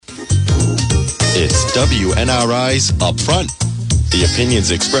It's WNRI's Upfront. The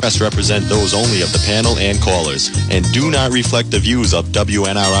opinions expressed represent those only of the panel and callers and do not reflect the views of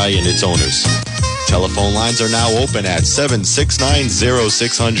WNRI and its owners. Telephone lines are now open at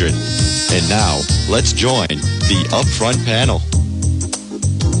 769-0600. And now, let's join the Upfront panel.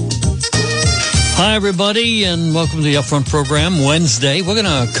 Hi, everybody, and welcome to the Upfront program. Wednesday, we're going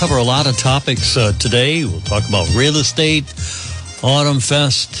to cover a lot of topics today. We'll talk about real estate, Autumn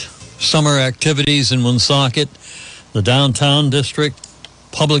Fest, summer activities in Woonsocket, the downtown district,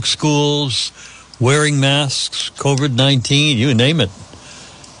 public schools, wearing masks, COVID-19, you name it.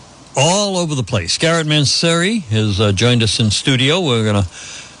 All over the place. Garrett Manseri has joined us in studio. We're gonna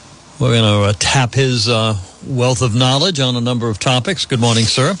tap his wealth of knowledge on a number of topics. Good morning,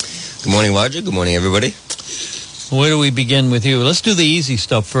 sir. Good morning, Roger. Good morning, everybody. Where do we begin with you? Let's do the easy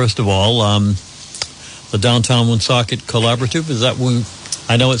stuff first of all. The Downtown Woonsocket Collaborative, is that one?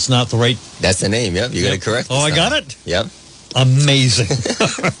 I know it's not the right... That's the name, yep. You got it correct. Oh, I got it? Yep. Amazing.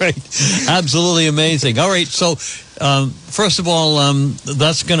 All right. Absolutely amazing. All right. So, first of all,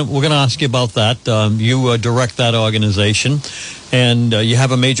 we're gonna ask you about that. You direct that organization, and you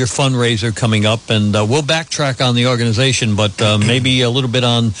have a major fundraiser coming up, and we'll backtrack on the organization, but maybe a little bit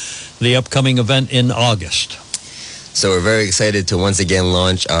on the upcoming event in August. So we're very excited to once again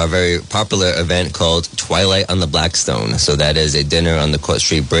launch our very popular event called Twilight on the Blackstone. So that is a dinner on the Court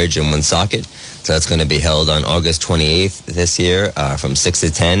Street Bridge in Woonsocket. So that's going to be held on August 28th this year from 6 to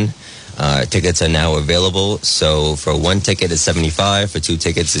 10. Tickets are now available. So for one ticket, it's $75. For two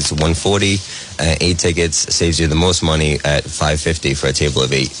tickets, it's $140. 8 tickets saves you the most money at $550 for a table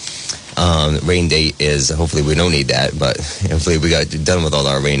of 8. Rain date is, hopefully we don't need that, but hopefully we got done with all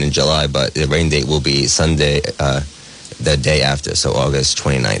our rain in July. But the rain date will be Sunday, the day after, so August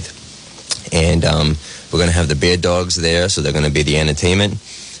 29th. And we're going to have the beard dogs there, so they're going to be the entertainment.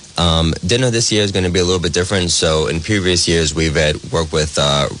 Dinner this year is going to be a little bit different. So in previous years, we've worked with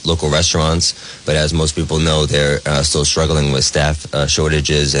local restaurants, but as most people know, they're still struggling with staff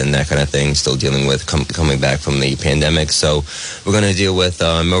shortages and that kind of thing, still dealing with coming back from the pandemic. So we're going to deal with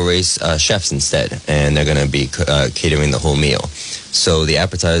Mill-Race chefs instead, and they're going to be catering the whole meal. So the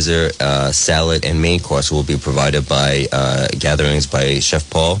appetizer, salad, and main course will be provided by Gatherings by Chef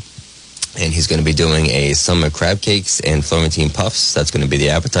Paul. And he's going to be doing a summer crab cakes and Florentine puffs. That's going to be the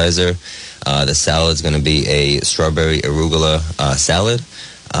appetizer. The salad is going to be a strawberry arugula salad.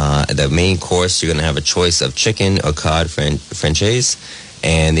 The main course, you're going to have a choice of chicken or cod franchise.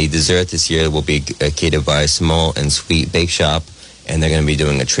 And the dessert this year will be catered by Small and Sweet Bake Shop. And they're going to be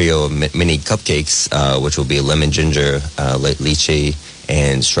doing a trio of mini cupcakes, which will be lemon ginger, lychee,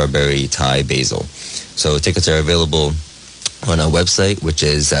 and strawberry Thai basil. So tickets are available on our website, which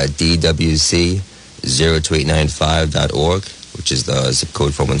is dwc02895.org, which is the zip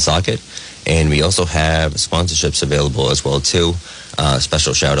code for Woonsocket. And we also have sponsorships available as well, too.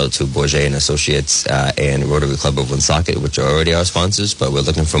 Special shout-out to Bourget and Associates and Rotary Club of Woonsocket, which are already our sponsors, but we're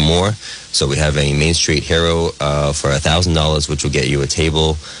looking for more. So we have a Main Street Hero for $1,000, which will get you a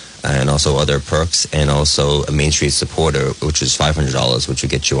table, and also other perks, and also a Main Street Supporter, which is $500, which will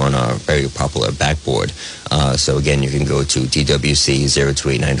get you on our very popular backboard. So again, you can go to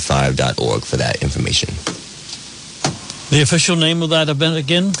dwc02895.org for that information. The official name of that event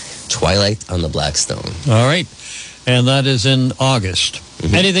again? Twilight on the Blackstone. All right. And that is in August.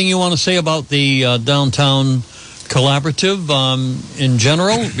 Mm-hmm. Anything you want to say about the Downtown Collaborative in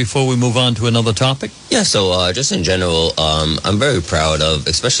general before we move on to another topic? Yeah, so just in general, I'm very proud of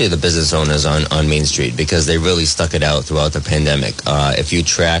especially the business owners on Main Street, because they really stuck it out throughout the pandemic. If you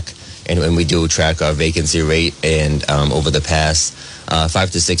track, and we do track our vacancy rate, and over the past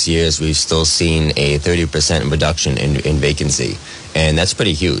 5 to 6 years, we've still seen a 30% reduction in vacancy. And that's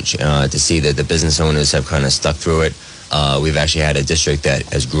pretty huge to see that the business owners have kind of stuck through it. We've actually had a district that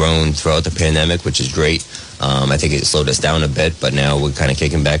has grown throughout the pandemic, which is great. I think it slowed us down a bit, but now we're kind of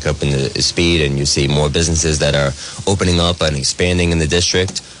kicking back up in the speed, and you see more businesses that are opening up and expanding in the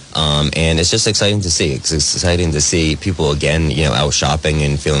district. And it's just exciting to see. It's exciting to see people again, out shopping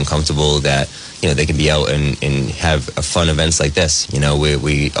and feeling comfortable that, they can be out and have fun events like this.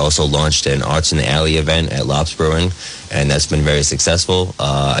 We also launched an Arts in the Alley event at Lops Brewing, and that's been very successful.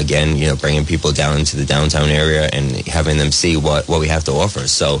 Again, bringing people down into the downtown area and having them see what we have to offer.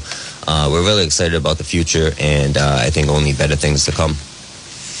 So we're really excited about the future, and I think only better things to come.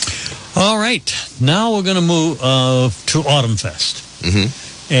 All right. Now we're going to move to Autumn Fest. Mm-hmm.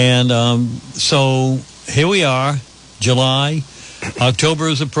 And so here we are, July. October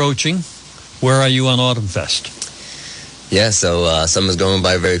is approaching. Where are you on Autumn Fest? Yeah, so summer's going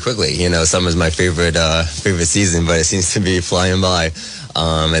by very quickly. Summer's my favorite season, but it seems to be flying by.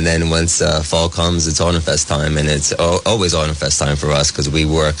 And then once fall comes, it's Autumn Fest time, and it's always Autumn Fest time for us because we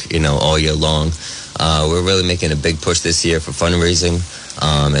work, all year long. We're really making a big push this year for fundraising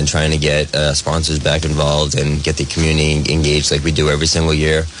and trying to get sponsors back involved and get the community engaged like we do every single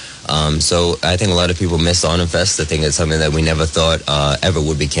year. So I think a lot of people missed Autumn Fest. I think it's something that we never thought ever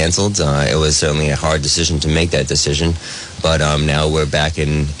would be canceled. It was certainly a hard decision to make that decision. But now we're back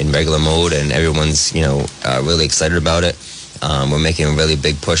in regular mode, and everyone's, really excited about it. We're making a really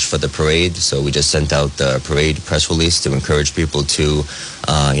big push for the parade, so we just sent out the parade press release to encourage people to,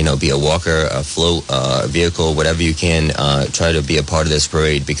 be a walker, a float, a vehicle, whatever you can, try to be a part of this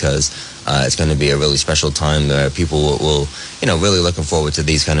parade because it's going to be a really special time. People will, really looking forward to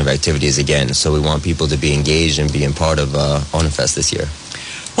these kind of activities again. So we want people to be engaged and being part of Autumn Fest this year.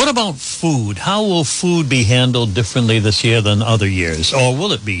 What about food? How will food be handled differently this year than other years, or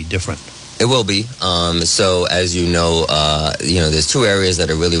will it be different? It will be. So as you know, there's two areas that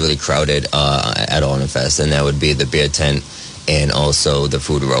are really, really crowded at Autumn Fest, and that would be the beer tent and also the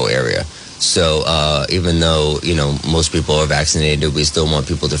food row area. So even though, most people are vaccinated, we still want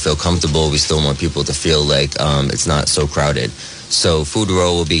people to feel comfortable. We still want people to feel like it's not so crowded. So food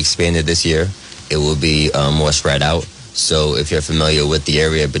row will be expanded this year. It will be more spread out. So if you're familiar with the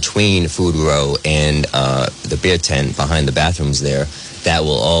area between food row and the beer tent behind the bathrooms there, that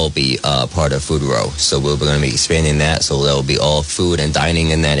will all be part of food row. So we're going to be expanding that. So there will be all food and dining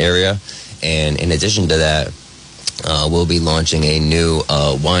in that area. And in addition to that, we'll be launching a new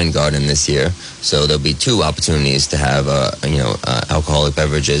wine garden this year. So there'll be two opportunities to have, alcoholic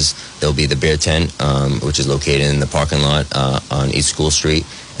beverages. There'll be the beer tent, which is located in the parking lot on East School Street.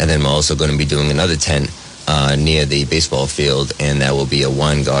 And then we're also going to be doing another tent near the baseball field, and that will be a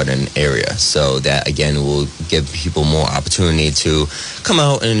wine garden area. So that, again, will give people more opportunity to come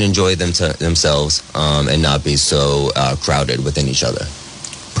out and enjoy themselves and not be so crowded within each other.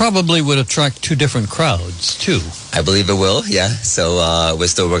 Probably would attract two different crowds, too. I believe it will, yeah. So we're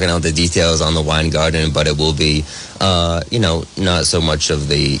still working out the details on the wine garden, but it will be, not so much of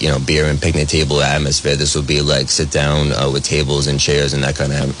the, beer and picnic table atmosphere. This will be like sit down with tables and chairs and that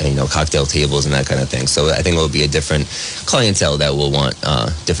kind of, cocktail tables and that kind of thing. So I think it will be a different clientele that will want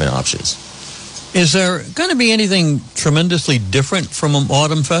different options. Is there going to be anything tremendously different from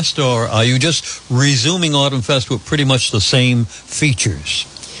Autumn Fest, or are you just resuming Autumn Fest with pretty much the same features?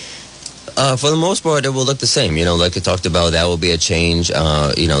 For the most part, it will look the same. Like I talked about, that will be a change.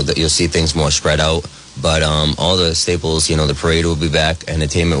 You'll see things more spread out. But all the staples, the parade will be back.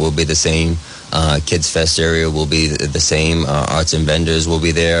 Entertainment will be the same. Kids Fest area will be the same. Arts and vendors will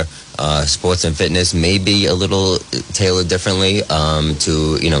be there. Sports and fitness may be a little tailored differently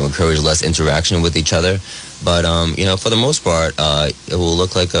to, encourage less interaction with each other. But, for the most part, it will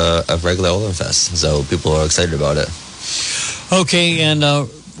look like a regular Autumn Fest. So people are excited about it. Okay, and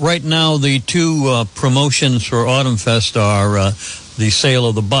right now the two promotions for Autumn Fest are the sale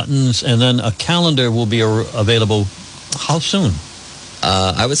of the buttons, and then a calendar will be available. How soon?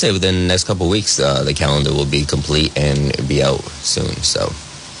 I would say within the next couple of weeks, the calendar will be complete and be out soon. So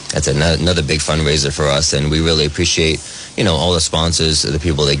that's another big fundraiser for us, and we really appreciate, all the sponsors, the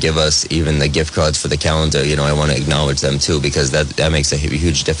people that give us even the gift cards for the calendar. I want to acknowledge them too, because that makes a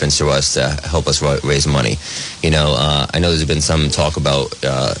huge difference to us to help us raise money. I know there's been some talk about,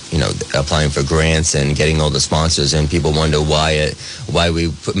 applying for grants and getting all the sponsors, and people wonder why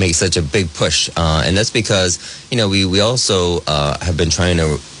we make such a big push. And that's because, we also have been trying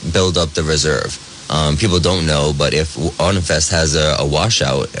to build up the reserve. People don't know, but if Autumn Fest has a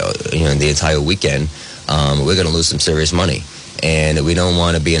washout, the entire weekend, we're going to lose some serious money. And we don't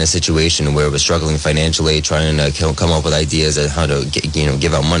want to be in a situation where we're struggling financially, trying to come up with ideas on how to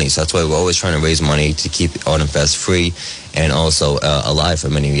give out money. So that's why we're always trying to raise money to keep Autumn Fest free and also alive for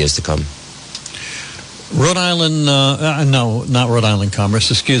many years to come. Rhode Island, no, not Rhode Island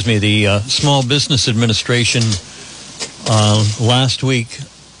Commerce, excuse me, the Small Business Administration last week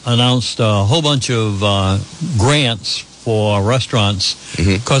announced a whole bunch of grants for restaurants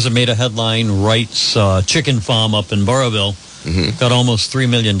because it made a headline. Wright's Chicken Farm up in Burrillville got almost $3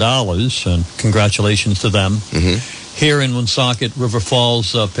 million, and congratulations to them. Here in Woonsocket, River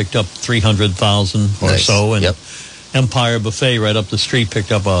Falls picked up $300,000 or so, and Empire Buffet right up the street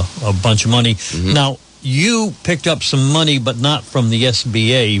picked up a bunch of money. Now, you picked up some money, but not from the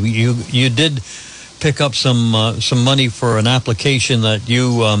SBA. You did pick up some money for an application that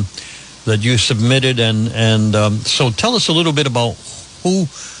you submitted, and so tell us a little bit about who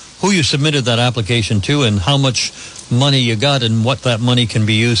you submitted that application to and how much money you got and what that money can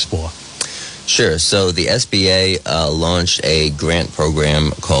be used for. Sure. So the SBA launched a grant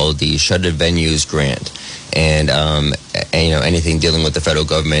program called the Shuttered Venues Grant. And anything dealing with the federal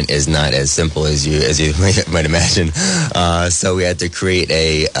government is not as simple as you might imagine. So we had to create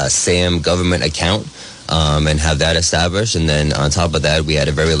a SAM government account and have that established. And then on top of that, we had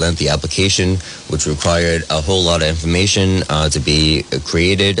a very lengthy application, which required a whole lot of information to be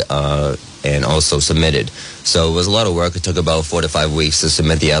created and also submitted. So it was a lot of work. It took about 4 to 5 weeks to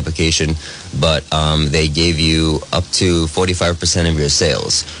submit the application, but they gave you up to 45% of your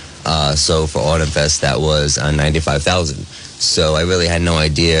sales. So for Autumn Fest, that was $95,000. So I really had no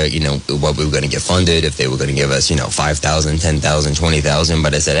idea, what we were going to get funded, if they were going to give us, $5,000, $10,000, $20,000.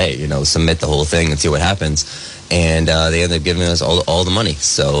 But I said, hey, submit the whole thing and see what happens. And they ended up giving us all the money.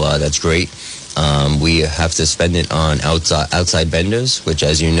 So that's great. We have to spend it on outside vendors, which,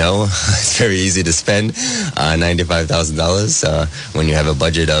 as you know, it's very easy to spend $95,000 when you have a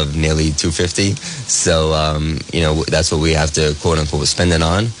budget of nearly $250,000. So, that's what we have to, quote unquote, spend it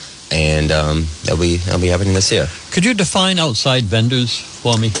on. And that'll be happening this year. Could you define outside vendors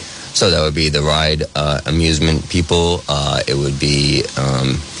for me? So that would be the ride amusement people. It would be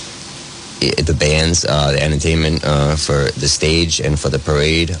the bands, the entertainment for the stage and for the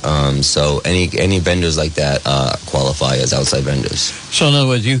parade. So any vendors like that qualify as outside vendors. So in other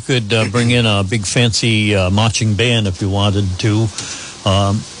words, you could bring in a big fancy marching band if you wanted to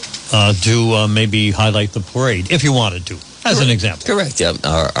maybe highlight the parade, if you wanted to. As an example. Correct, yeah.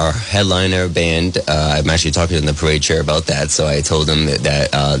 Our headliner band, I'm actually talking to the parade chair about that, so I told him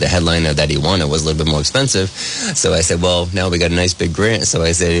that the headliner that he wanted was a little bit more expensive. So I said, well, now we got a nice big grant, so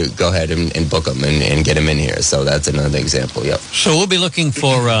I said, go ahead and book them and get them in here. So that's another example, yep. So we'll be looking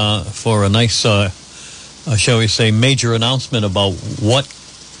for a nice, shall we say, major announcement about what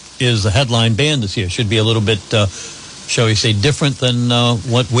is the headline band this year. Should be a little bit, shall we say, different than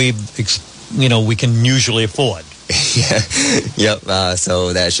what we can usually afford. Yeah, yep.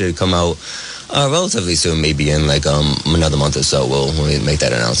 So that should come out relatively soon, maybe in like another month or so. We'll make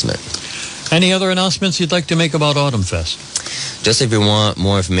that announcement. Any other announcements you'd like to make about Autumn Fest? Just if you want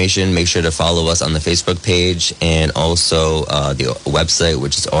more information, make sure to follow us on the Facebook page and also the website,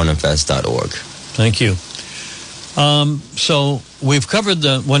 which is autumnfest.org. Thank you. So we've covered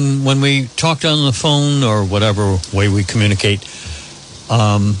when we talked on the phone or whatever way we communicate.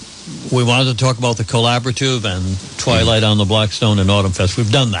 We wanted to talk about the Collaborative and Twilight on the Blackstone and Autumn Fest.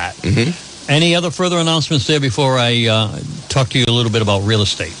 We've done that. Mm-hmm. Any other further announcements there before I talk to you a little bit about real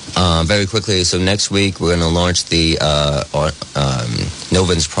estate? Very quickly, so next week we're going to launch the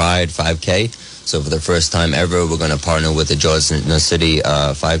Novans Pride 5K. So for the first time ever, we're going to partner with the Georgetown City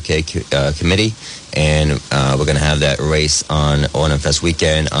 5K committee, and we're going to have that race on Autumn Fest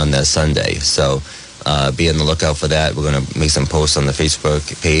weekend on that Sunday. So be on the lookout for that. We're going to make some posts on the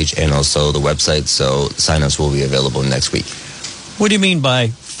Facebook page and also the website, so sign-ups will be available next week. What do you mean by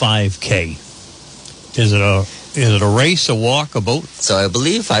 5K? Is it a race, a walk, a boat? So I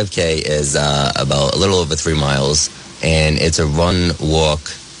believe 5K is about a little over 3 miles, and it's a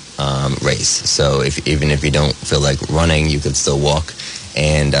run-walk race. So even if you don't feel like running, you could still walk.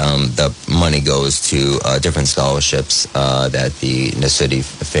 And the money goes to different scholarships that the City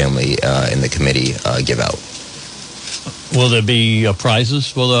family and the committee give out. Will there be prizes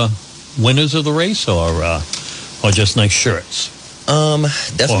for the winners of the race, or just nice shirts?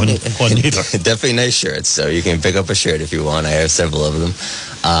 Definitely, or neither. Definitely nice shirts. So you can pick up a shirt if you want. I have several of them.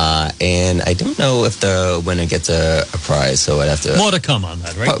 And I don't know if the winner gets a prize, so I'd have to... More to come on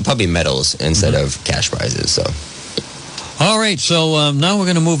that, right? Probably medals instead of cash prizes, so... All right, so now we're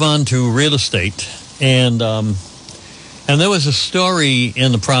going to move on to real estate, and there was a story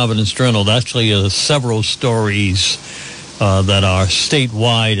in the Providence Journal, actually several stories that are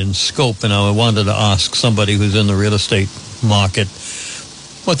statewide in scope, and I wanted to ask somebody who's in the real estate market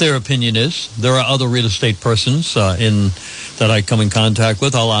what their opinion is. There are other real estate persons that I come in contact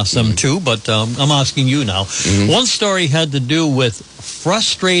with. I'll ask them too, but I'm asking you now. Mm-hmm. One story had to do with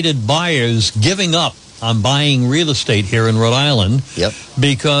frustrated buyers giving up on buying real estate here in Rhode Island. Yep.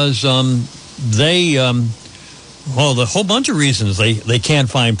 Because they, a whole bunch of reasons. They can't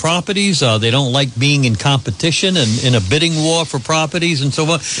find properties. They don't like being in competition and in a bidding war for properties and so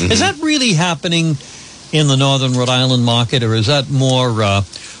on. Mm-hmm. Is that really happening in the northern Rhode Island market, or is that more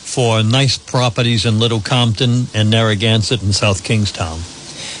for nice properties in Little Compton and Narragansett and South Kingstown?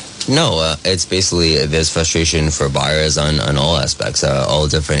 No, it's basically there's frustration for buyers on all aspects, all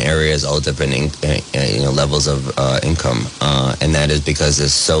different areas, all different levels of income, and that is because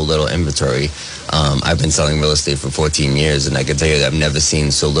there's so little inventory. I've been selling real estate for 14 years, and I can tell you that I've never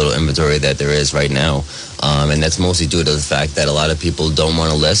seen so little inventory that there is right now, and that's mostly due to the fact that a lot of people don't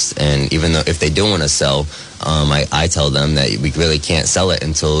want to list, and even though if they do want to sell, I tell them that we really can't sell it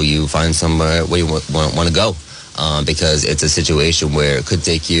until you find somewhere where you want to go. Because it's a situation where it could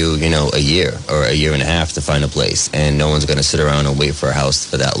take you, a year or a year and a half to find a place, and no one's going to sit around and wait for a house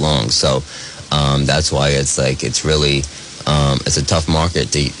for that long. So that's why it's really it's a tough market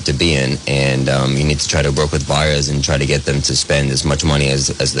to be in, and you need to try to work with buyers and try to get them to spend as much money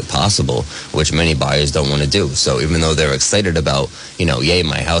as possible, which many buyers don't want to do. So even though they're excited about, yay,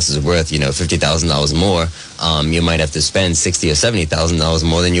 my house is worth, $50,000 more, you might have to spend $60,000 or $70,000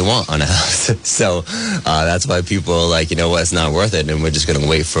 more than you want on a house. So that's why people are like, it's not worth it, and we're just going to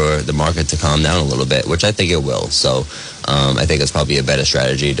wait for the market to calm down a little bit, which I think it will. So I think it's probably a better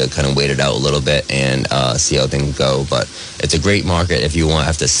strategy to kind of wait it out a little bit and see how things go. But it's a great market if you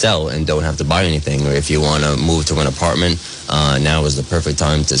have to sell and don't have to buy anything, or if you want to move to an apartment. Now is the perfect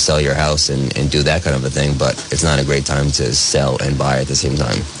time to sell your house and do that kind of a thing, but it's not a great time to sell and buy at the same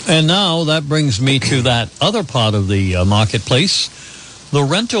time. And now that brings me to that other part of the marketplace, the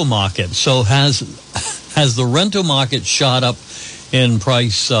rental market. So has the rental market shot up in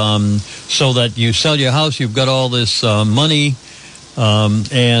price so that you sell your house, you've got all this money,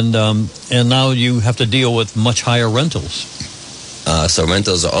 and now you have to deal with much higher rentals? So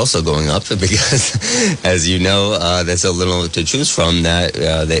rentals are also going up because, as you know, there's a little to choose from that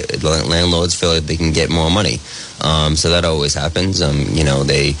landlords feel like they can get more money. So that always happens.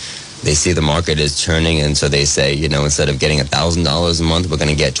 They see the market is churning, and so they say, instead of getting $1,000 a month, we're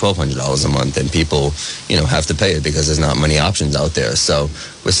going to get $1,200 a month, and people, have to pay it because there's not many options out there. So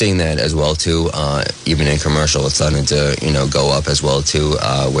we're seeing that as well too. Even in commercial, it's starting to, go up as well too,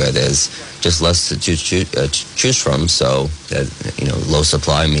 where there's just less to choose from. So that, low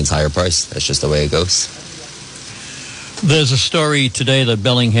supply means higher price. That's just the way it goes. There's a story today that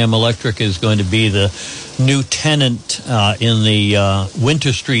Bellingham Electric is going to be the new tenant in the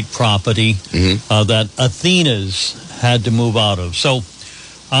Winter Street property that Athena's had to move out of. So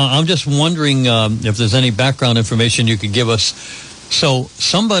I'm just wondering if there's any background information you could give us. So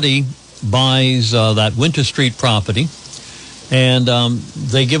somebody buys that Winter Street property, and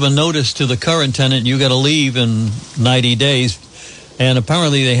they give a notice to the current tenant, you got to leave in 90 days. And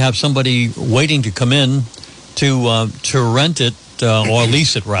apparently they have somebody waiting to come in to rent it or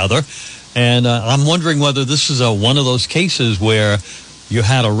lease it rather. And I'm wondering whether this is one of those cases where you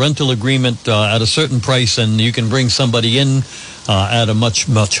had a rental agreement at a certain price and you can bring somebody in at a much,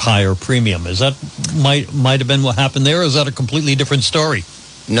 much higher premium. Is that might have been what happened there, or is that a completely different story?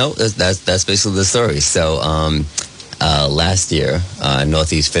 No, that's basically the story. So last year,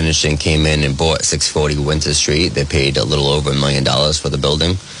 Northeast Finishing came in and bought 640 Winter Street. They paid a little over $1 million for the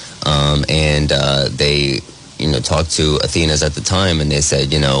building. And they talked to Athena's at the time, and they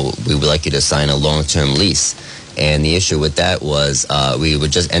said, we would like you to sign a long-term lease. And the issue with that was we were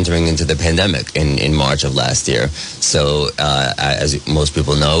just entering into the pandemic in March of last year. So as most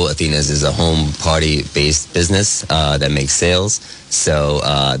people know, Athena's is a home party-based business that makes sales. So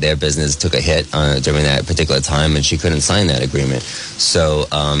their business took a hit during that particular time, and she couldn't sign that agreement. So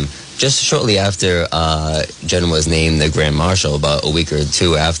just shortly after Jen was named the Grand Marshal, about a week or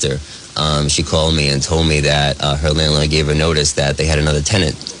two after, she called me and told me that her landlord gave her notice that they had another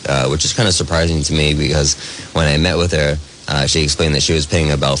tenant, which is kind of surprising to me because when I met with her, she explained that she was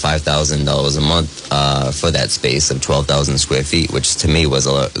paying about $5,000 a month for that space of 12,000 square feet, which to me was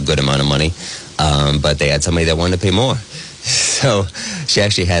a good amount of money. But they had somebody that wanted to pay more. So she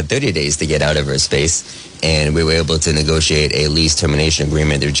actually had 30 days to get out of her space, and we were able to negotiate a lease termination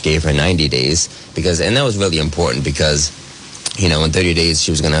agreement which gave her 90 days. And that was really important because in 30 days, she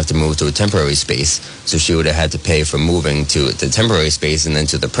was going to have to move to a temporary space. So she would have had to pay for moving to the temporary space and then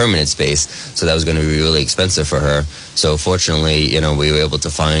to the permanent space. So that was going to be really expensive for her. So fortunately, we were able to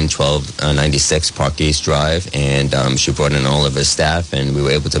find 1296 Park East Drive, and she brought in all of her staff, and we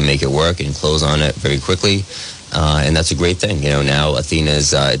were able to make it work and close on it very quickly. And that's a great thing. Now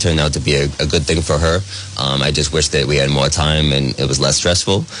Athena's, it turned out to be a good thing for her. I just wish that we had more time and it was less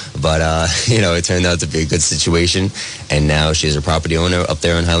stressful. But, it turned out to be a good situation. And now she's a property owner up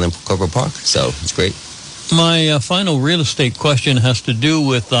there in Highland Corporate Park. So it's great. My final real estate question has to do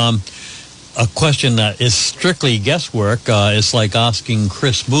with a question that is strictly guesswork. It's like asking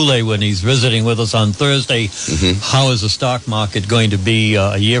Chris Boulay when he's visiting with us on Thursday, how is the stock market going to be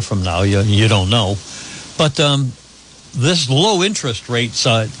a year from now? You don't know. But this low interest rates,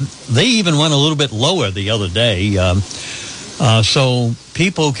 they even went a little bit lower the other day. So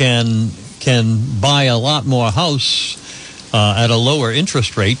people can buy a lot more house at a lower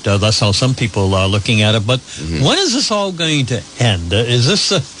interest rate. That's how some people are looking at it. But when is this all going to end? Is this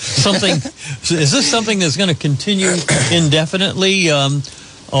something? Is this something that's going to continue indefinitely, or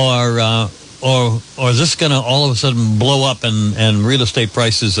is this going to all of a sudden blow up and real estate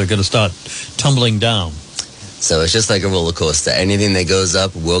prices are going to start tumbling down? So it's just like a roller coaster. Anything that goes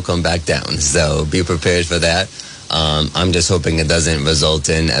up will come back down. So be prepared for that. I'm just hoping it doesn't result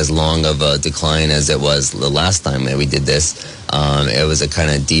in as long of a decline as it was the last time that we did this. It was a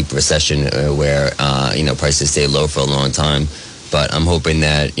kind of deep recession where, prices stayed low for a long time. But I'm hoping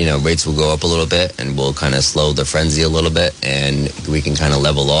that, rates will go up a little bit and we'll kind of slow the frenzy a little bit and we can kind of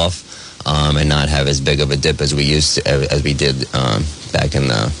level off and not have as big of a dip as we did back in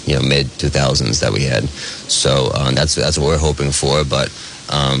the, mid 2000s that we had. So that's what we're hoping for. But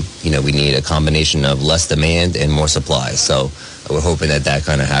we need a combination of less demand and more supply. So we're hoping that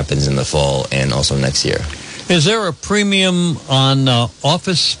kind of happens in the fall and also next year. Is there a premium on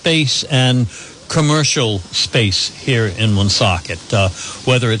office space and commercial space here in Woonsocket?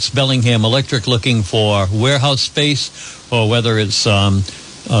 Whether it's Bellingham Electric looking for warehouse space or whether it's some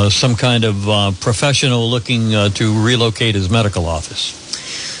kind of professional looking to relocate his medical office?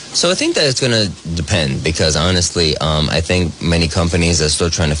 So I think that it's going to depend because honestly, I think many companies are still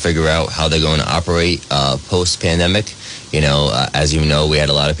trying to figure out how they're going to operate post-pandemic. As you know, we had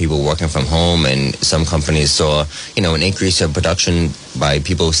a lot of people working from home and some companies saw, an increase of production by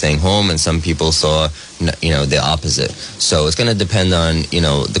people staying home and some people saw, the opposite. So it's going to depend on,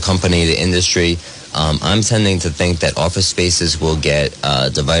 the company, the industry. I'm tending to think that office spaces will get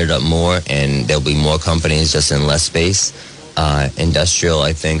divided up more and there'll be more companies just in less space. Industrial,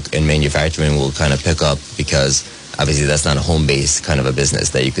 I think, and manufacturing will kind of pick up because obviously that's not a home-based kind of a business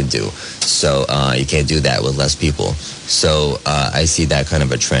that you could do. So you can't do that with less people. So I see that kind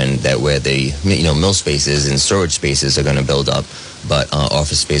of a trend that where the mill spaces and storage spaces are going to build up, but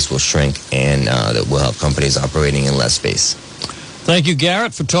office space will shrink and that will have companies operating in less space. Thank you,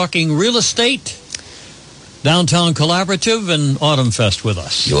 Garrett, for talking real estate, Downtown Collaborative, and Autumn Fest with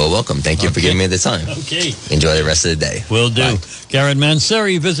us. You are welcome. Thank you for giving me the time. Okay. Enjoy the rest of the day. Will do. Bye. Garrett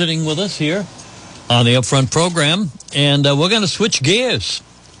Manseri visiting with us here on the Upfront program. And we're going to switch gears.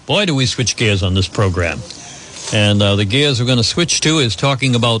 Boy, do we switch gears on this program. And the gears we're going to switch to is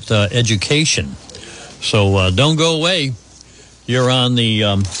talking about education. So don't go away. You're on the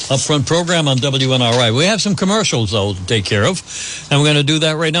Upfront program on WNRI. We have some commercials, though, to take care of. And we're going to do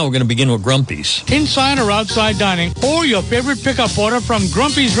that right now. We're going to begin with Grumpy's. Inside or outside dining, or your favorite pickup order from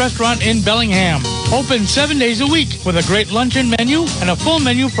Grumpy's Restaurant in Bellingham. Open 7 days a week with a great luncheon menu and a full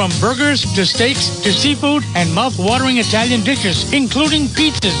menu from burgers to steaks to seafood and mouth-watering Italian dishes, including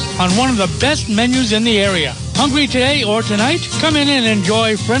pizzas on one of the best menus in the area. Hungry today or tonight? Come in and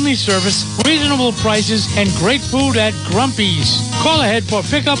enjoy friendly service, reasonable prices, and great food at Grumpy's. Call ahead for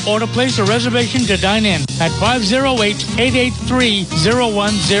pickup or to place a reservation to dine in at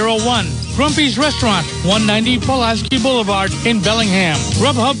 508-883-0101. Grumpy's Restaurant, 190 Pulaski Boulevard in Bellingham.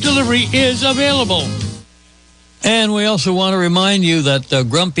 Grubhub delivery is available. And we also want to remind you that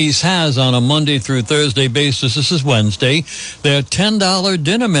Grumpy's has on a Monday through Thursday basis, this is Wednesday, their $10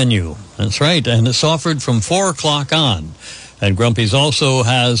 dinner menu. That's right, and it's offered from 4 o'clock on. And Grumpy's also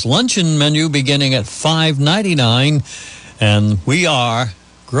has luncheon menu beginning at $5.99. And we are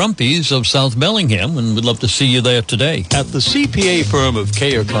Grumpy's of South Bellingham, and we'd love to see you there today. At the CPA firm of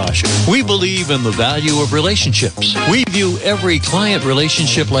Kayer Kosher, we believe in the value of relationships. We view every client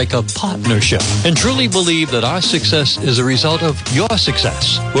relationship like a partnership and truly believe that our success is a result of your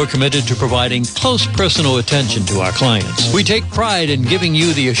success. We're committed to providing close personal attention to our clients. We take pride in giving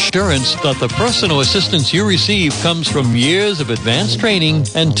you the assurance that the personal assistance you receive comes from years of advanced training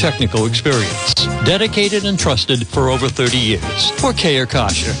and technical experience. Dedicated and trusted for over 30 years. For Kayer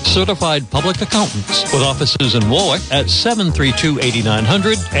Kosher, certified public accountants with offices in Warwick at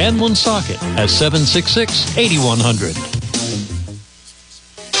 732-8900 and Woonsocket at 766-8100.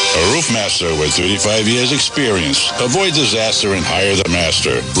 A roof master with 35 years experience. Avoid disaster and hire the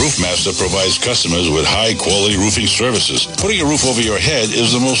master. Roof Master provides customers with high-quality roofing services. Putting a roof over your head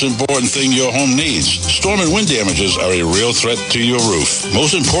is the most important thing your home needs. Storm and wind damages are a real threat to your roof.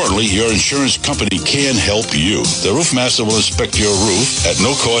 Most importantly, your insurance company can help you. The Roof Master will inspect your roof at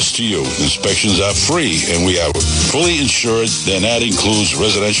no cost to you. Inspections are free, and we are fully insured, and that includes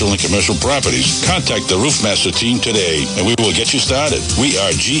residential and commercial properties. Contact the Roof Master team today, and we will get you started. We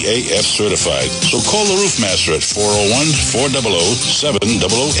are GAF AARP certified. So call the Roof Master at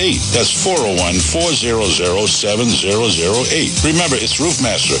 401-400-7008. That's 401-400-7008. Remember, it's Roof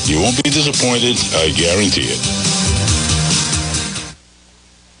Master. You won't be disappointed. I guarantee it.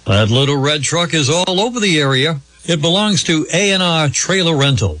 That little red truck is all over the area. It belongs to A&R Trailer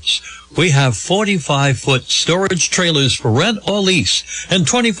Rentals. We have 45-foot storage trailers for rent or lease and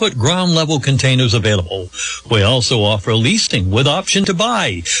 20-foot ground-level containers available. We also offer leasing with option to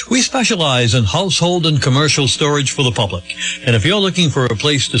buy. We specialize in household and commercial storage for the public. And if you're looking for a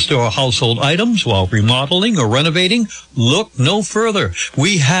place to store household items while remodeling or renovating, look no further.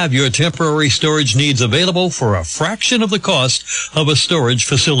 We have your temporary storage needs available for a fraction of the cost of a storage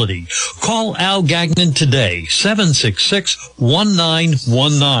facility. Call Al Gagnon today,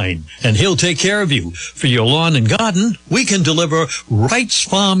 766-1919. And he'll take care of you. For your lawn and garden, we can deliver Wright's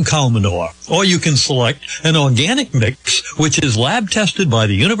Farm cow manure. Or you can select an organic mix, which is lab-tested by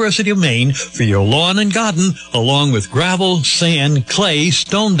the University of Maine for your lawn and garden, along with gravel, sand, clay,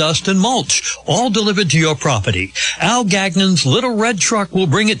 stone dust, and mulch, all delivered to your property. Al Gagnon's little red truck will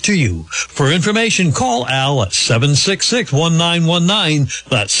bring it to you. For information, call Al at 766-1919.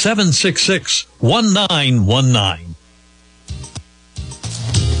 That's 766-1919.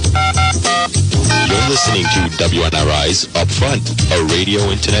 You're listening to WNRI's Upfront, a radio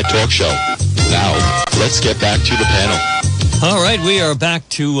internet talk show. Now, let's get back to the panel. All right, we are back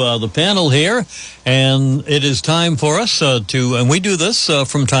to the panel here, and it is time for us and we do this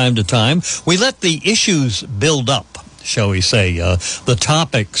from time to time. We let the issues build up, shall we say, the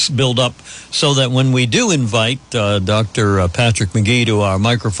topics build up, so that when we do invite Dr. Patrick McGee to our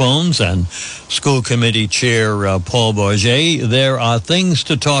microphones and School Committee Chair Paul Bourget, there are things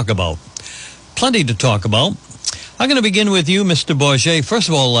to talk about. Plenty to talk about. I'm going to begin with you, Mr. Bourget. First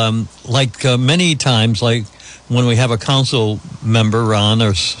of all, like many times, like when we have a council member on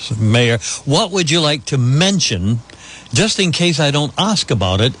or mayor, what would you like to mention, just in case I don't ask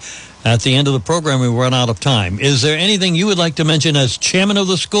about it? At the end of the program, we run out of time. Is there anything you would like to mention as chairman of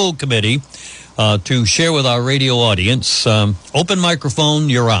the school committee to share with our radio audience? Open microphone,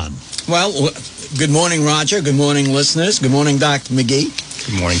 you're on. Well, good morning, Roger. Good morning, listeners. Good morning, Dr. McGee.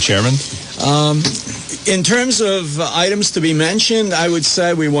 Good morning, Chairman. In terms of items to be mentioned, I would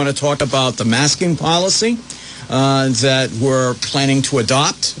say we want to talk about the masking policy that we're planning to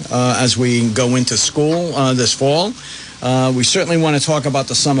adopt as we go into school this fall. We certainly want to talk about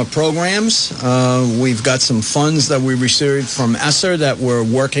the summer programs. We've got some funds that we received from ESSER that we're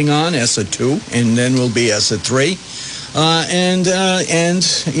working on, ESSER 2, and then will be ESSER 3. And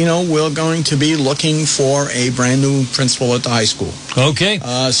you know, we're going to be looking for a brand new principal at the high school. Okay.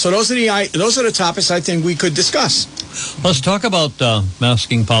 So those are the topics I think we could discuss. Let's talk about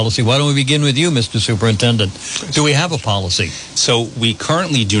masking policy. Why don't we begin with you, Mr. Superintendent? Do we have a policy? So we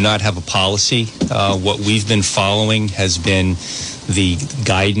currently do not have a policy. What we've been following has been the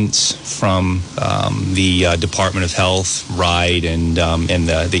guidance from the Department of Health, RIDE, and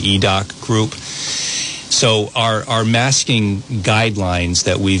the EDOC group. So our masking guidelines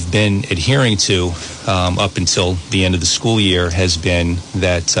that we've been adhering to up until the end of the school year has been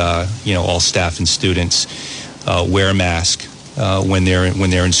that all staff and students wear a mask when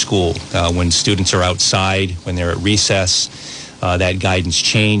they're in school. When students are outside, when they're at recess, that guidance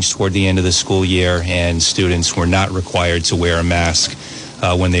changed toward the end of the school year, and students were not required to wear a mask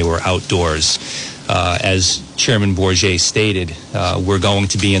when they were outdoors. As Chairman Bourget stated, we're going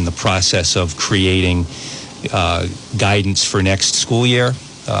to be in the process of creating guidance for next school year.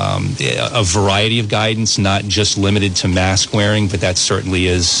 A variety of guidance, not just limited to mask wearing, but that certainly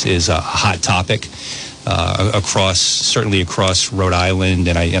is a hot topic across Rhode Island,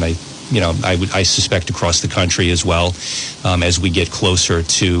 and I suspect across the country as well, as we get closer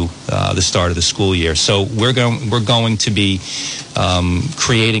to the start of the school year. So we're going to be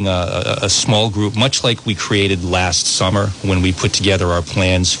creating a small group, much like we created last summer when we put together our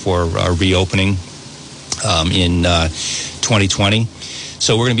plans for our reopening in 2020.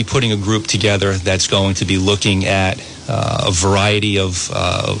 So we're going to be putting a group together that's going to be looking at a variety of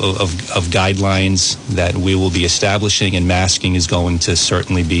guidelines that we will be establishing, and masking is going to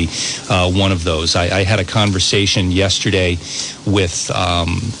certainly be one of those. I had a conversation yesterday with,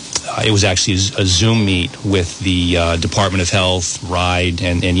 it was actually a Zoom meet with the Department of Health, RIDE,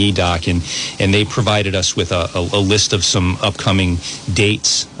 and EDOC, and they provided us with a list of some upcoming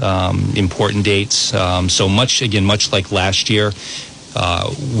dates, important dates. So much like a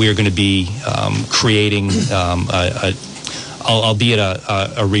albeit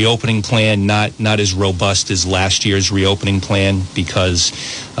a reopening plan, not as robust as last year's reopening plan, because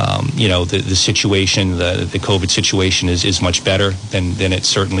the situation, the COVID situation is much better than it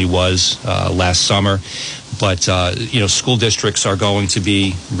certainly was last summer. But school districts are going to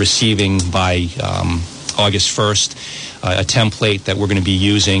be receiving by August 1st a template that we're going to be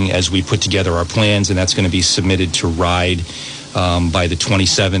using as we put together our plans, and that's going to be submitted to RIDE by the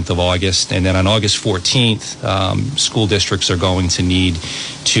 27th of August. And then on August 14th, school districts are going to need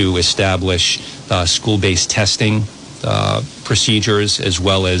to establish school-based testing procedures, as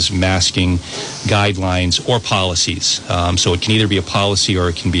well as masking guidelines or policies. So it can either be a policy or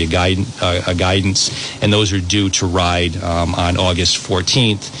it can be a guidance, and those are due to RIDE on August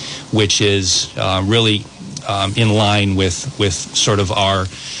 14th, which is really in line with sort of our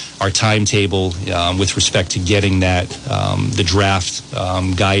timetable with respect to getting that the draft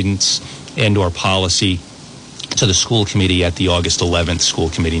guidance and or policy to the school committee at the August 11th school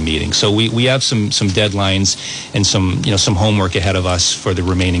committee meeting. So we have some deadlines and some homework ahead of us for the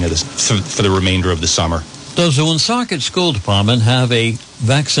remainder of the summer. Does the Woonsocket School Department have a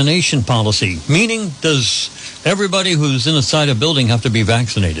vaccination policy? Meaning, does everybody who's inside a building have to be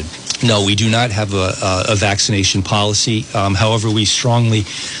vaccinated? No, we do not have a vaccination policy. However, we strongly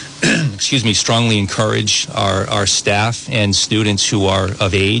encourage our staff and students who are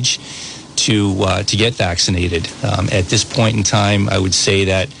of age to get vaccinated. At this point in time, I would say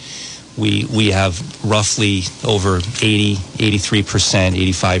that we have roughly over 83%,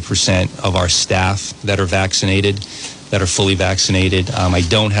 85% of our staff that are vaccinated, that are fully vaccinated. I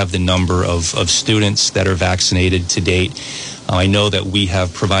don't have the number of students that are vaccinated to date. I know that we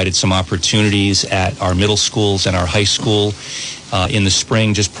have provided some opportunities at our middle schools and our high school in the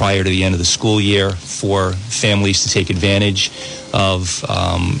spring, just prior to the end of the school year, for families to take advantage of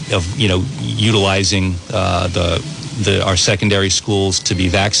utilizing our secondary schools to be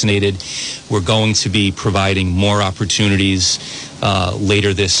vaccinated. We're going to be providing more opportunities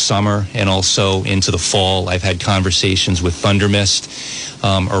later this summer and also into the fall. I've had conversations with Thunder Mist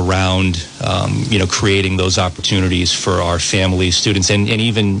around creating those opportunities for our families, students, and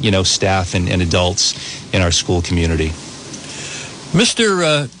even staff and adults in our school community.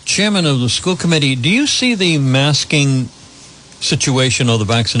 Mr. Chairman of the school committee, do you see the masking situation or the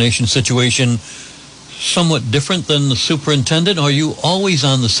vaccination situation somewhat different than the superintendent, or are you always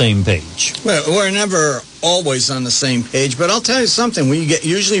on the same page? Well, we're never always on the same page, but I'll tell you something.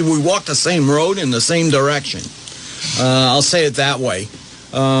 Usually we walk the same road in the same direction. I'll say it that way.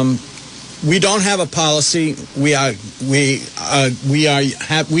 We don't have a policy. We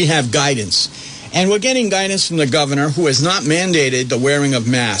have guidance. And we're getting guidance from the governor, who has not mandated the wearing of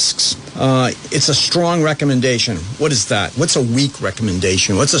masks. It's a strong recommendation. What is that? What's a weak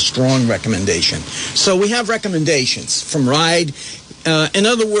recommendation? What's a strong recommendation? So we have recommendations from RIDE. In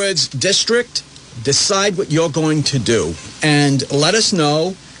other words, district, decide what you're going to do and let us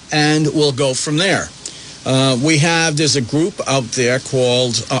know, and we'll go from there. There's a group out there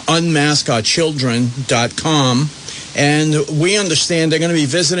called unmaskourchildren.com. And we understand they're going to be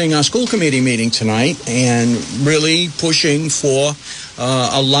visiting our school committee meeting tonight and really pushing for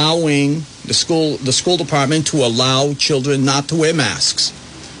allowing the school department to allow children not to wear masks.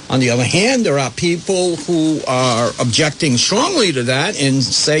 On the other hand, there are people who are objecting strongly to that and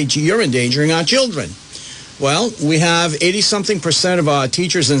say, gee, you're endangering our children. Well, we have 80-something% of our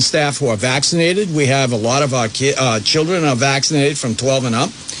teachers and staff who are vaccinated. We have a lot of our children are vaccinated from 12 and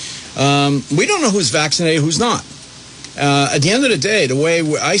up. We don't know who's vaccinated, who's not. At the end of the day, the way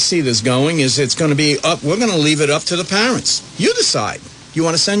I see this going is it's going to be up. We're going to leave it up to the parents. You decide. You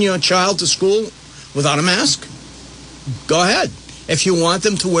want to send your child to school without a mask? Go ahead. If you want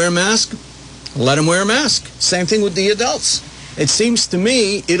them to wear a mask, let them wear a mask. Same thing with the adults. It seems to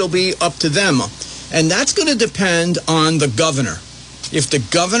me it'll be up to them. And that's going to depend on the governor. If the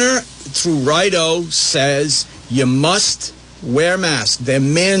governor, through RIDO, says you must wear masks, they're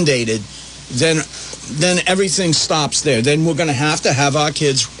mandated, then everything stops there. Then we're going to have our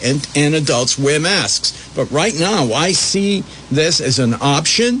kids and adults wear masks. But right now, I see this as an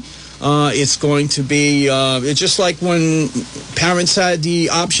option. It's going to be, it's just like when parents had the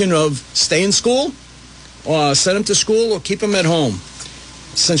option of stay in school, or send them to school, or keep them at home.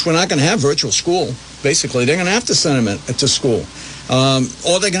 Since we're not going to have virtual school, basically, they're going to have to send them to school. Or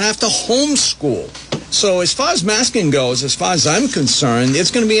they're going to have to homeschool. So as far as masking goes, as far as I'm concerned,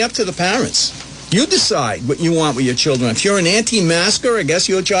 it's going to be up to the parents. You decide what you want with your children. If you're an anti-masker, I guess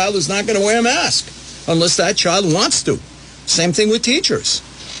your child is not going to wear a mask unless that child wants to. Same thing with teachers.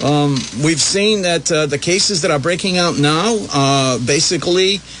 We've seen that the cases that are breaking out now,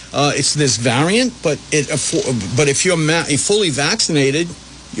 basically, it's this variant, but if you're fully vaccinated,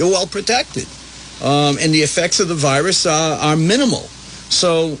 you're well protected. And the effects of the virus are minimal.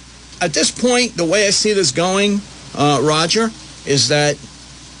 So at this point, the way I see this going, Roger, is that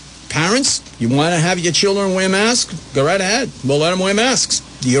parents, you want to have your children wear masks? Go right ahead. We'll let them wear masks.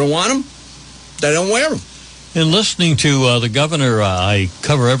 You don't want them? They don't wear them. In listening to the governor, I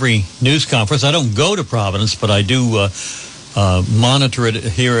cover every news conference. I don't go to Providence, but I do monitor it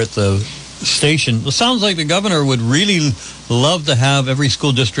here at the station. It sounds like the governor would really love to have every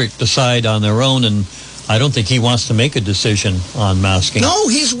school district decide on their own, and I don't think he wants to make a decision on masking. No,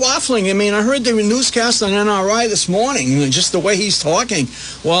 he's waffling. I mean, I heard the newscast on NRI this morning, just the way he's talking.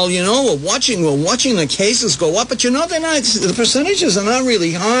 Well, we're watching the cases go up, but they're not. The percentages are not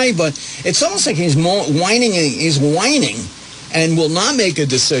really high, but it's almost like he's whining. He's whining, and will not make a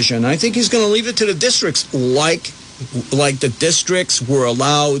decision. I think he's going to leave it to the districts, like the districts were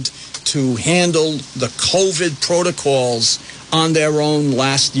allowed to handle the COVID protocols on their own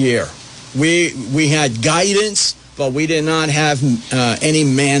last year. We had guidance, but we did not have any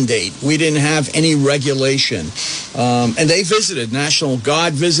mandate. We didn't have any regulation. And they visited. National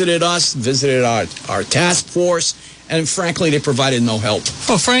Guard visited us, visited our task force, and frankly, they provided no help.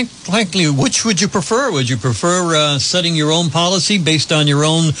 Well, frankly, which would you prefer? Would you prefer setting your own policy based on your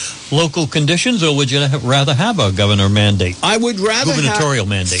own local conditions, or would you rather have a governor mandate? I would rather gubernatorial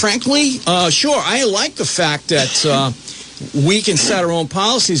mandate. Frankly, sure. I like the fact that we can set our own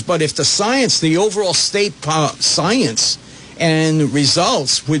policies, but if the overall state science and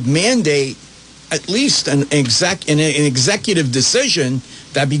results would mandate at least an executive decision,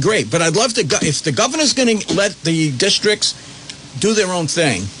 that'd be great. But I'd love to, if the governor's going to let the districts do their own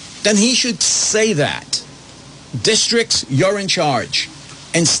thing, then he should say that. Districts, you're in charge.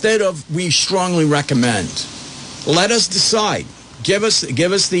 Instead of, we strongly recommend. Let us decide. Give us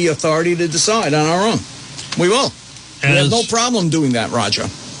the authority to decide on our own. We will. We have no problem doing that, Roger.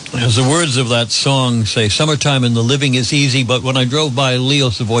 As the words of that song say, summertime and the living is easy, but when I drove by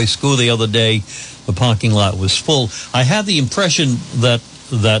Leo Savoy School the other day, the parking lot was full. I had the impression that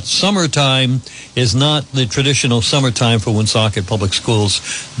summertime is not the traditional summertime for Woonsocket Public Schools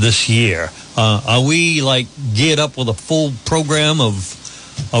this year. Are we geared up with a full program of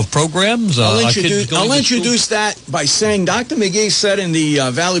programs? I'll introduce that by saying Dr. McGee said in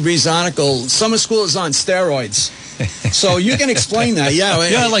the Valley Breeze article, summer school is on steroids. So you can explain that. Yeah,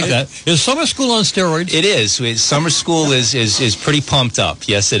 I like that. Is summer school on steroids? It is. Summer school is pretty pumped up.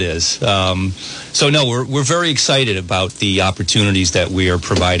 Yes, it is. So no, we're very excited about the opportunities that we are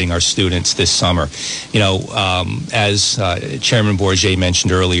providing our students this summer. As Chairman Bourget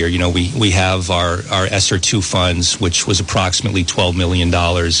mentioned earlier, we have our ESSER 2 funds, which was approximately $12 million,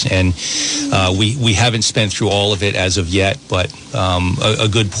 and we haven't spent through all of it as of yet, but a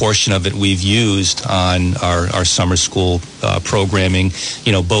good portion of it we've used on our summer school programming.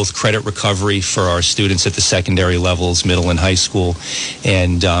 Both credit recovery for our students at the secondary levels, middle and high school,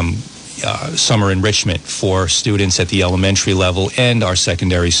 and summer enrichment for students at the elementary level and our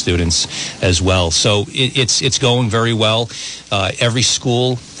secondary students as well. So it's going very well. Every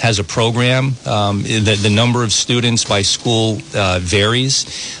school has a program. The number of students by school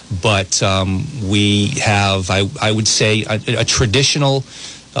varies, but we have, I would say, a traditional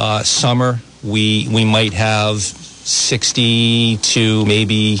summer. We might have 60 to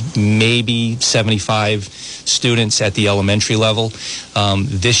maybe 75 students at the elementary level.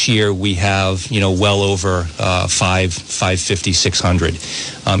 This year we have well over 550, 600,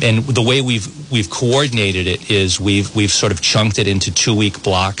 and the way we've coordinated it is we've sort of chunked it into 2-week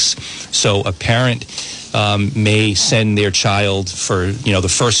blocks. So a parent may send their child for the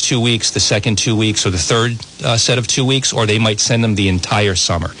first 2 weeks, the second 2 weeks, or the third set of 2 weeks, or they might send them the entire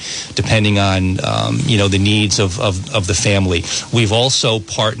summer, depending on the needs of the family. We've also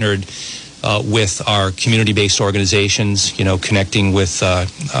partnered with our community-based organizations, connecting with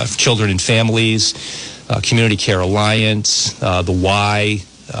children and families, Community Care Alliance, the Y,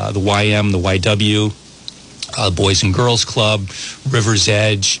 the YM, the YW, Boys and Girls Club, River's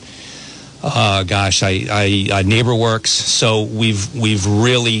Edge. NeighborWorks. So we've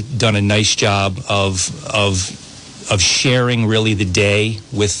really done a nice job of sharing really the day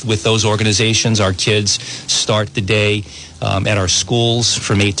with those organizations. Our kids start the day at our schools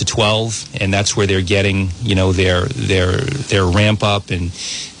from 8 to 12, and that's where they're getting their ramp up and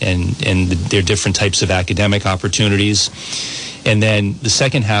their different types of academic opportunities. And then the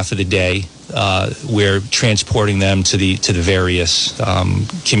second half of the day, we're transporting them to the various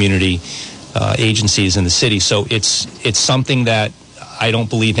community agencies in the city. So it's something that I don't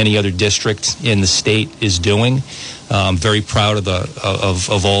believe any other district in the state is doing. I'm very proud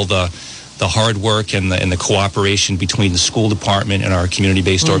of all the hard work and the cooperation between the school department and our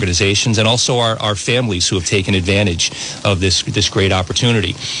community-based organizations, and also our families who have taken advantage of this great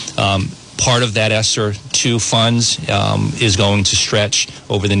opportunity. Part of that ESSER 2 funds is going to stretch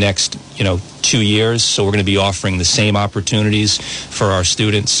over the next 2 years, so we're going to be offering the same opportunities for our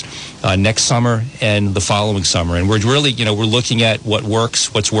students next summer and the following summer. And we're really, we're looking at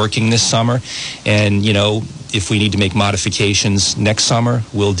what's working this summer, and if we need to make modifications next summer,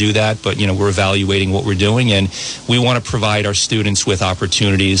 we'll do that. But we're evaluating what we're doing, and we want to provide our students with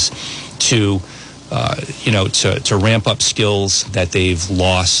opportunities to to ramp up skills that they've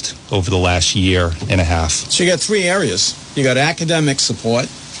lost over the last year and a half. So you got three areas. You got academic support,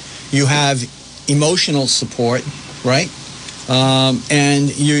 you have emotional support, right?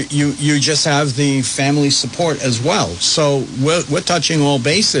 And you just have the family support as well. So we're touching all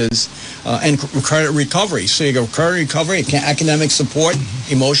bases, and credit recovery. So you got credit recovery, academic support,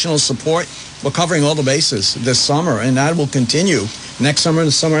 emotional support. We're covering all the bases this summer, and that will continue next summer and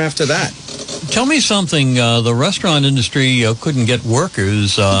the summer after that. Tell me something. The restaurant industry couldn't get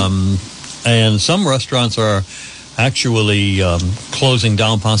workers, and some restaurants are actually closing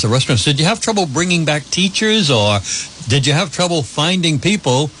down parts of restaurants. Did you have trouble bringing back teachers, or did you have trouble finding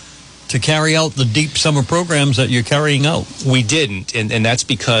people to carry out the deep summer programs that you're carrying out? We didn't, and that's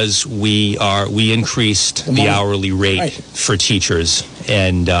because we increased the hourly rate for teachers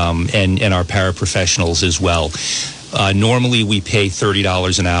and our paraprofessionals as well. Normally we pay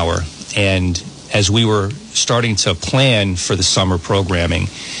 $30 an hour, and as we were starting to plan for the summer programming,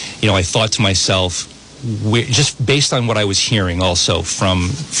 I thought to myself, just based on what I was hearing also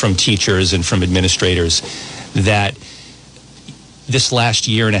from teachers and from administrators, that this last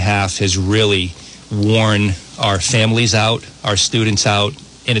year and a half has really worn our families out, our students out,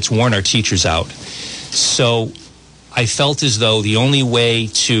 and it's worn our teachers out. So I felt as though the only way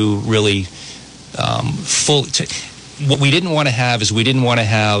to really what we didn't want to have is we didn't want to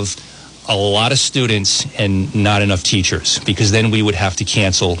have a lot of students and not enough teachers, because then we would have to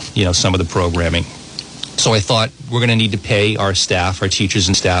cancel, some of the programming. So I thought we're going to need to pay our staff, our teachers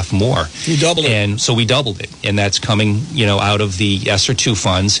and staff, more. You doubled it. And so we doubled it. And that's coming, out of the ESSER 2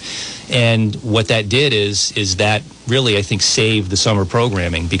 funds. And what that did is that really, I think, saved the summer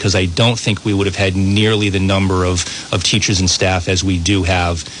programming, because I don't think we would have had nearly the number of teachers and staff as we do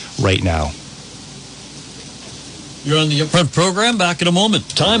have right now. You're on the Upfront program. Back in a moment.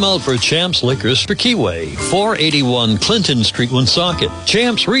 Time out for Champs Liquors for Keyway, 481 Clinton Street, Woonsocket.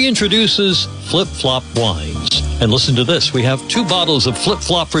 Champs reintroduces Flip Flop wines. And listen to this. We have 2 bottles of Flip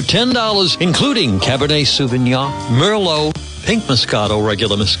Flop for $10, including Cabernet Sauvignon, Merlot, Pink Moscato,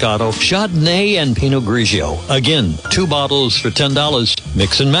 Regular Moscato, Chardonnay, and Pinot Grigio. Again, 2 bottles for $10.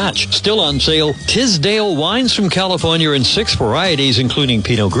 Mix and match. Still on sale, Tisdale wines from California in 6 varieties, including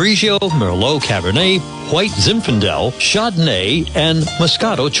Pinot Grigio, Merlot, Cabernet, White Zinfandel, Chardonnay, and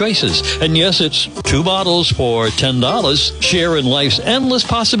Moscato choices. And yes, it's 2 bottles for $10. Share in life's endless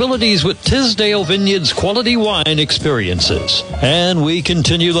possibilities with Tisdale Vineyards quality wine experiences. And we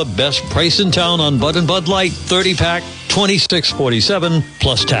continue the best price in town on Bud and Bud Light 30-pack, $26.47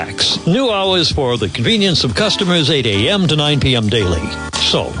 plus tax. New hours for the convenience of customers, 8 a.m. to 9 p.m. daily.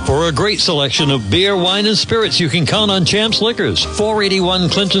 So, for a great selection of beer, wine, and spirits, you can count on Champs Liquors, 481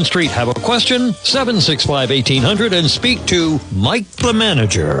 Clinton Street. Have a question? 765-1800 and speak to Mike, the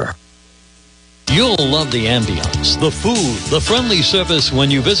manager. You'll love the ambience, the food, the friendly service when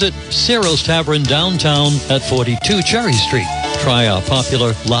you visit Ciro's Tavern downtown at 42 Cherry Street. Try our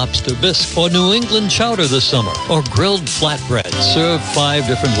popular lobster bisque or New England chowder this summer, or grilled flatbread served 5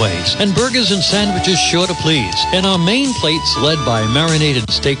 different ways, and burgers and sandwiches sure to please. And our main plates led by marinated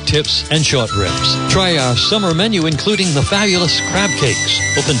steak tips and short ribs. Try our summer menu, including the fabulous crab cakes.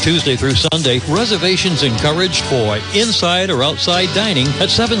 Open Tuesday through Sunday. Reservations encouraged for inside or outside dining at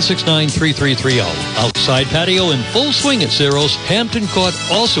 769-3330. Outside patio in full swing at Ciro's. Hampton Court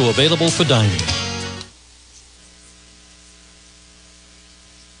also available for dining.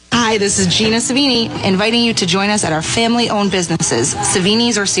 Hi, this is Gina Savini, inviting you to join us at our family-owned businesses,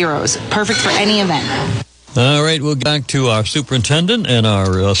 Savini's or Ciro's, perfect for any event. All right, we'll get back to our superintendent and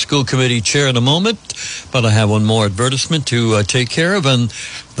our school committee chair in a moment, but I have one more advertisement to take care of, and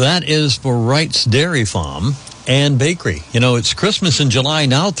that is for Wright's Dairy Farm and Bakery. It's Christmas in July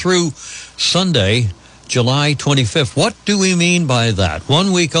now through Sunday, July 25th. What do we mean by that?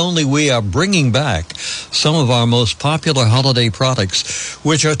 1 week only, we are bringing back some of our most popular holiday products,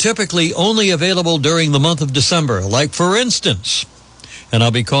 which are typically only available during the month of December. Like, for instance, and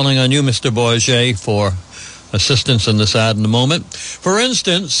I'll be calling on you, Mr. Bourget, for assistance in this ad in a moment. For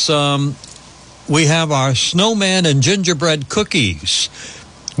instance, we have our snowman and gingerbread cookies.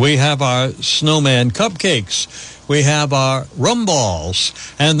 We have our snowman cupcakes. We have our rum balls.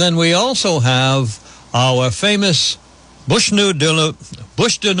 And then we also have our famous Bûche de Noël.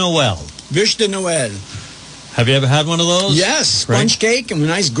 Bûche de Noël. Have you ever had one of those? Yes, sponge cake and a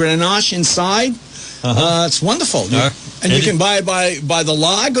nice grenache inside. It's wonderful. And you can buy it by the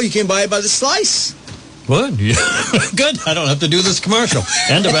log, or you can buy it by the slice. Good. Good. I don't have to do this commercial.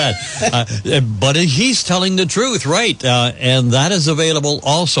 End of ad. But he's telling the truth, right? And that is available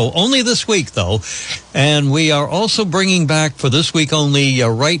also only this week, though. And we are also bringing back for this week only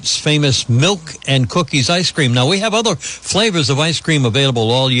Wright's famous milk and cookies ice cream. Now, we have other flavors of ice cream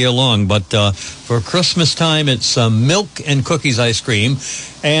available all year long, but for Christmas time, it's milk and cookies ice cream.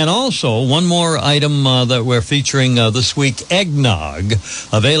 And also, one more item that we're featuring this week, eggnog,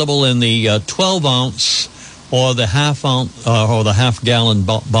 available in the 12-ounce or the half-ounce or the half-gallon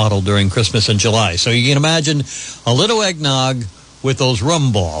bottle during Christmas and July. So you can imagine a little eggnog with those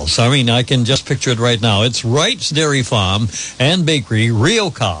rum balls. I mean, I can just picture it right now. It's Wright's Dairy Farm and Bakery,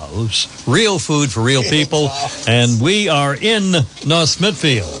 real cows, real food for real people, and we are in North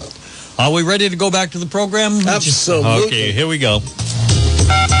Smithfield. Are we ready to go back to the program? Absolutely. Okay, here we go.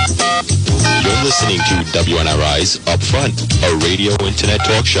 You're listening to WNRI's Upfront, a radio internet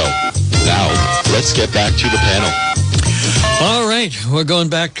talk show. Now, let's get back to the panel. All right, we're going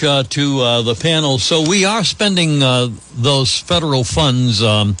back to the panel. So we are spending those federal funds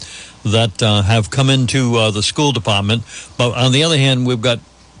that have come into the school department. But on the other hand, we've got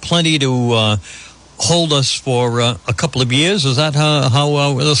plenty to hold us for a couple of years. Is that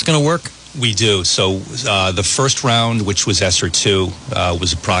how that's going to work? We do. So the first round, which was ESSER 2,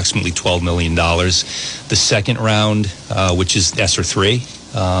 was approximately $12 million. The second round, which is ESSER 3,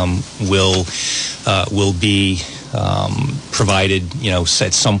 will be provided,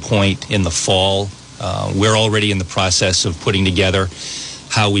 at some point in the fall. We're already in the process of putting together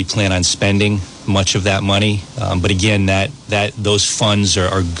how we plan on spending much of that money. But again, those funds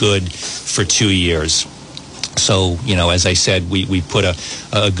are good for 2 years. So, as I said, we put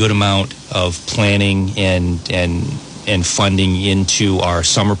a good amount of planning and funding into our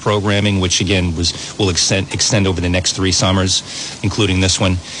summer programming, which again will extend over the next 3 summers, including this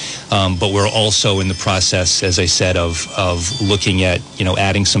one. But we're also in the process, as I said, of looking at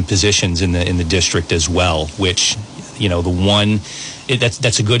adding some positions in the district as well, which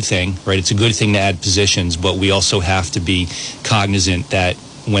that's a good thing, right? It's a good thing to add positions, but we also have to be cognizant that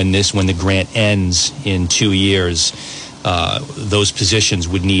when the grant ends in 2 years, those positions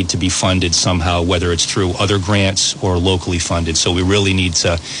would need to be funded somehow, whether it's through other grants or locally funded. So we really need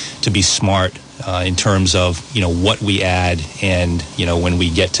to be smart in terms of what we add, and when we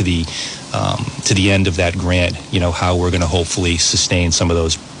get to the end of that grant, how we're going to hopefully sustain some of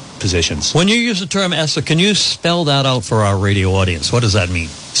those positions. When you use the term ESSER, can you spell that out for our radio audience? What does that mean?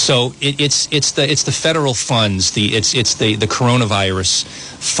 So it's the federal funds, it's the coronavirus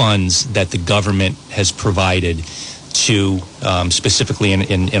funds that the government has provided to specifically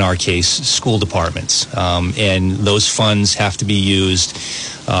in our case school departments, and those funds have to be used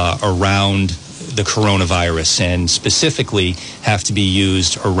around the coronavirus, and specifically have to be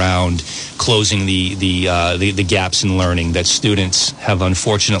used around closing the gaps in learning that students have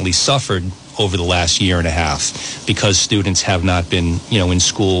unfortunately suffered over the last year and a half, because students have not been in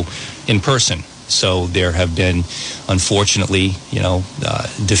school in person. So there have been, unfortunately,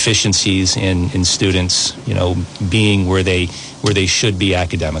 deficiencies in students, being where they should be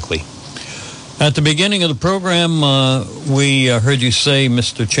academically. At the beginning of the program, we heard you say,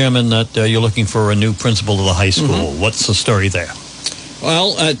 Mr. Chairman, that you're looking for a new principal of the high school. Mm-hmm. What's the story there?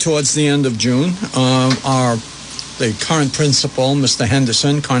 Well, towards the end of June, the current principal, Mr.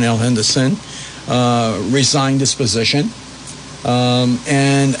 Henderson, Cornell Henderson, resigned his position.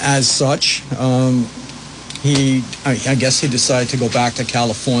 And as such, I guess he decided to go back to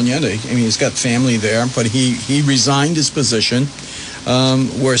California. He's got family there, but he resigned his position.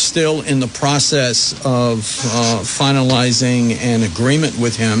 We're still in the process of finalizing an agreement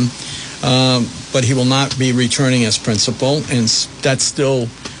with him, but he will not be returning as principal, and that's still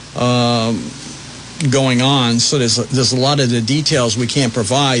going on. So there's a lot of the details we can't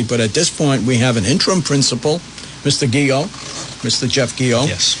provide, but at this point we have an interim principal, Mr. Jeff Guillot,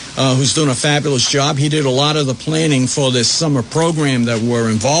 yes, who's doing a fabulous job. He did a lot of the planning for this summer program that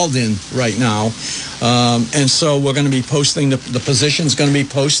we're involved in right now. And so we're going to be posting, the position's going to be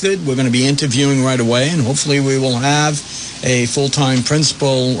posted. We're going to be interviewing right away, and hopefully we will have a full-time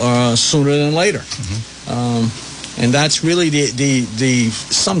principal sooner than later. Mm-hmm. And that's really the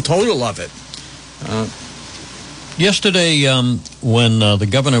sum total of it. Yesterday, when the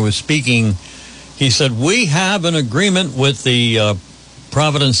governor was speaking, he said, we have an agreement with the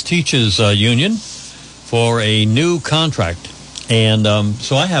Providence Teachers Union for a new contract. And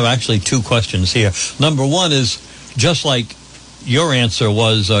so I have actually two questions here. Number one is, just like your answer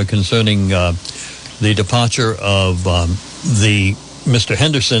was concerning the departure of the Mr.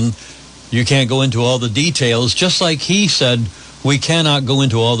 Henderson, you can't go into all the details, just like he said we cannot go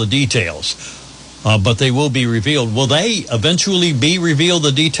into all the details. But they will be revealed. Will they eventually be revealed,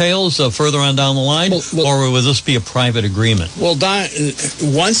 the details, further on down the line, or will this be a private agreement? Well,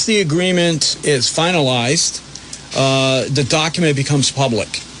 once the agreement is finalized, the document becomes public.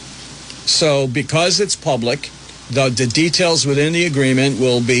 So because it's public, the details within the agreement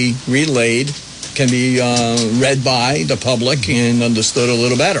will be relayed, can be read by the public and understood a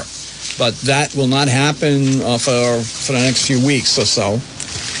little better. But that will not happen for the next few weeks or so.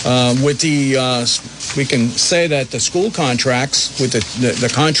 We can say that the school contracts, with the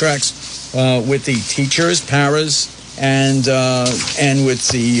contracts with the teachers, paras, and with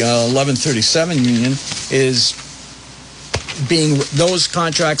the 1137 union those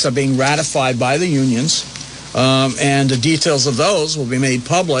contracts are being ratified by the unions, and the details of those will be made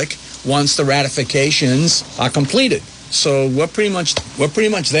public once the ratifications are completed. So we're pretty much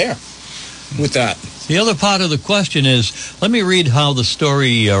there with that. The other part of the question is, let me read how the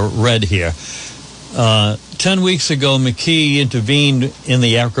story read here. 10 weeks ago, McKee intervened in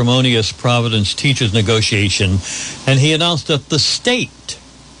the acrimonious Providence teachers negotiation, and he announced that the state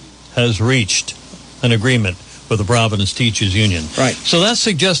has reached an agreement with the Providence Teachers Union. Right. So that's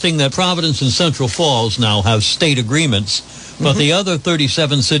suggesting that Providence and Central Falls now have state agreements, but the other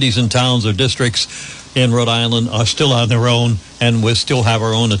 37 cities and towns or districts in Rhode Island are still on their own, and we still have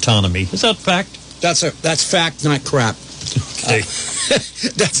our own autonomy. Is that fact? That's fact, not crap. Okay.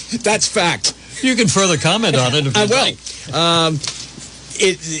 That's fact. You can further comment on it if you like.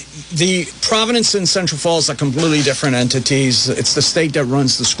 The Providence and Central Falls are completely different entities. It's the state that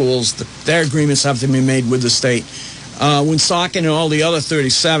runs the schools. Their agreements have to be made with the state. Woonsocket and all the other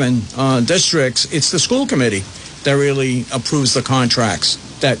 37 districts, it's the school committee that really approves the contracts.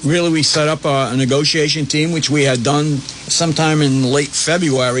 That really we set up a negotiation team, which we had done sometime in late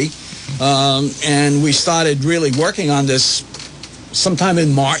February. And we started really working on this sometime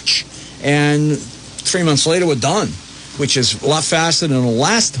in March. And 3 months later, we're done, which is a lot faster than the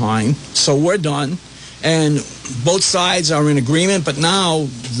last time. So we're done. And both sides are in agreement. But now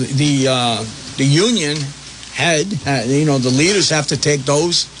the union head, the leaders have to take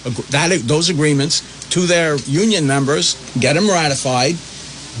those agreements to their union members, get them ratified.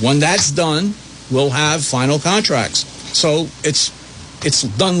 When that's done, we'll have final contracts. So it's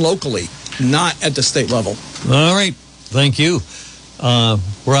done locally, not at the state level. All right. Thank you.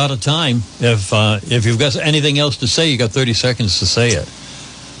 We're out of time. If you've got anything else to say, you got 30 seconds to say it.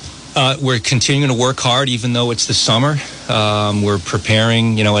 We're continuing to work hard, even though it's the summer. We're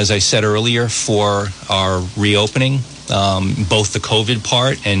preparing, as I said earlier, for our reopening, both the COVID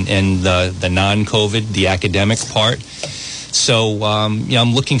part and the non-COVID, the academic part. So,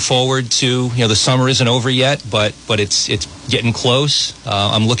 I'm looking forward to, the summer isn't over yet, but it's getting close.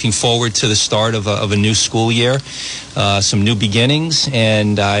 I'm looking forward to the start of a new school year, some new beginnings,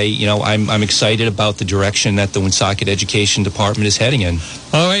 and I'm excited about the direction that the Woonsocket Education Department is heading in.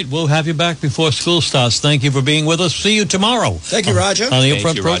 All right, we'll have you back before school starts. Thank you for being with us. See you tomorrow. Thank you, Roger. On the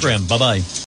Upfront program. Bye-bye.